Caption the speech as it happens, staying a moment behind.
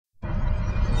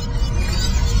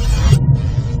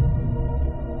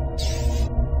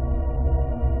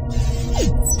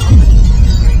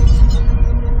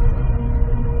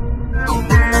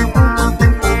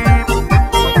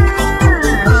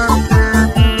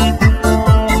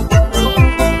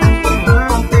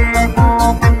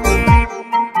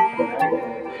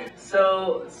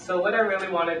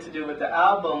wanted to do with the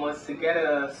album was to get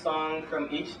a song from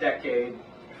each decade,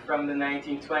 from the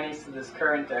 1920s to this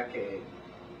current decade.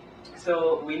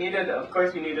 So we needed, of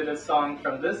course, we needed a song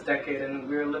from this decade, and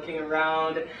we were looking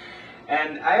around.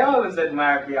 And I always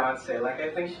admire Beyonce. Like,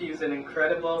 I think she's an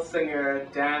incredible singer,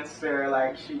 dancer.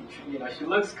 Like, she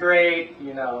looks great,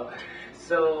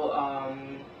 So,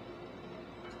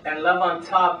 and Love on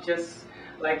Top, just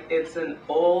like, it's an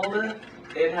old.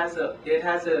 It has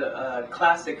a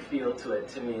classic feel to it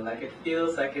to me. Like, it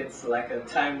feels like it's like a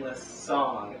timeless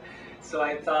song. So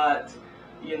I thought,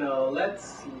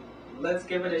 let's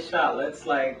give it a shot. Let's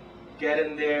like get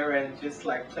in there and just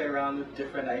like play around with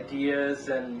different ideas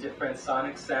and different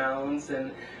sonic sounds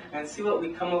and see what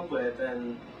we come up with.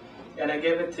 And I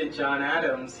gave it to John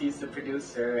Adams. He's the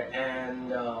producer,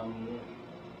 and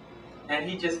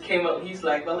he just came up. He's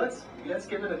like, well, let's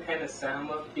give it a kind of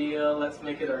samba feel. Let's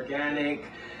make it organic.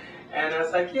 And I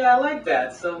was like, yeah, I like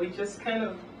that. So we just kind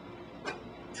of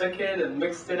took it and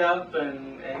mixed it up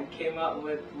and came out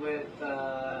with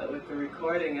the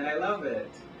recording, and I love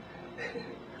it.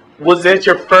 Was that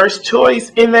your first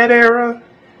choice in that era?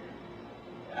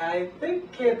 I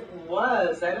think it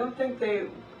was. I don't think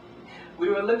we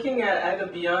were looking at either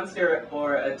Beyonce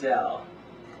or Adele.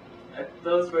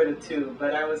 Those were the two,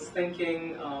 but I was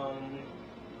thinking,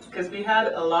 because we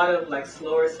had a lot of like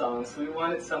slower songs, so we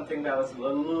wanted something that was a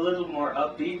little more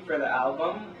upbeat for the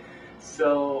album.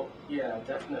 So yeah,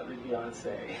 definitely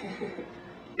Beyonce.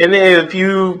 And then if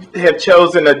you have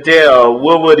chosen Adele,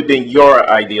 what would have been your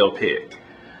ideal pick?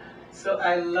 So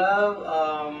I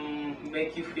love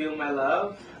Make You Feel My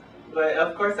Love, but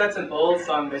of course that's an old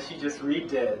song that she just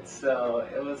redid, so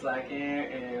it was like,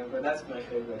 but that's my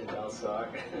favorite Adele song.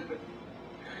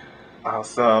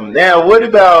 Awesome. Now, what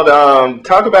about,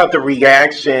 talk about the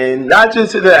reaction, not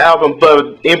just to the album,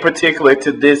 but in particular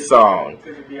to this song.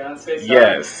 To the Beyonce song?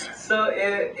 Yes. So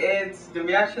the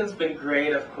reaction's been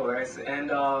great, of course,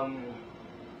 and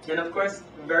of course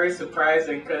very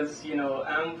surprising because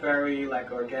I'm very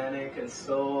like organic and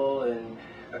soul and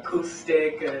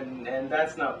acoustic, and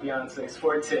that's not Beyonce's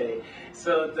forte.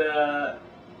 So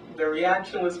the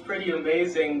reaction was pretty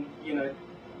amazing,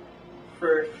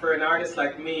 for an artist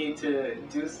like me to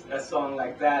do a song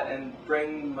like that and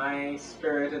bring my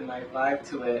spirit and my vibe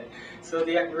to it. So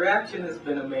the reaction has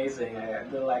been amazing.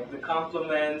 The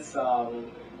compliments,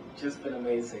 just been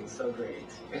amazing. So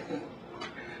great.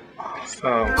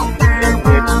 Awesome.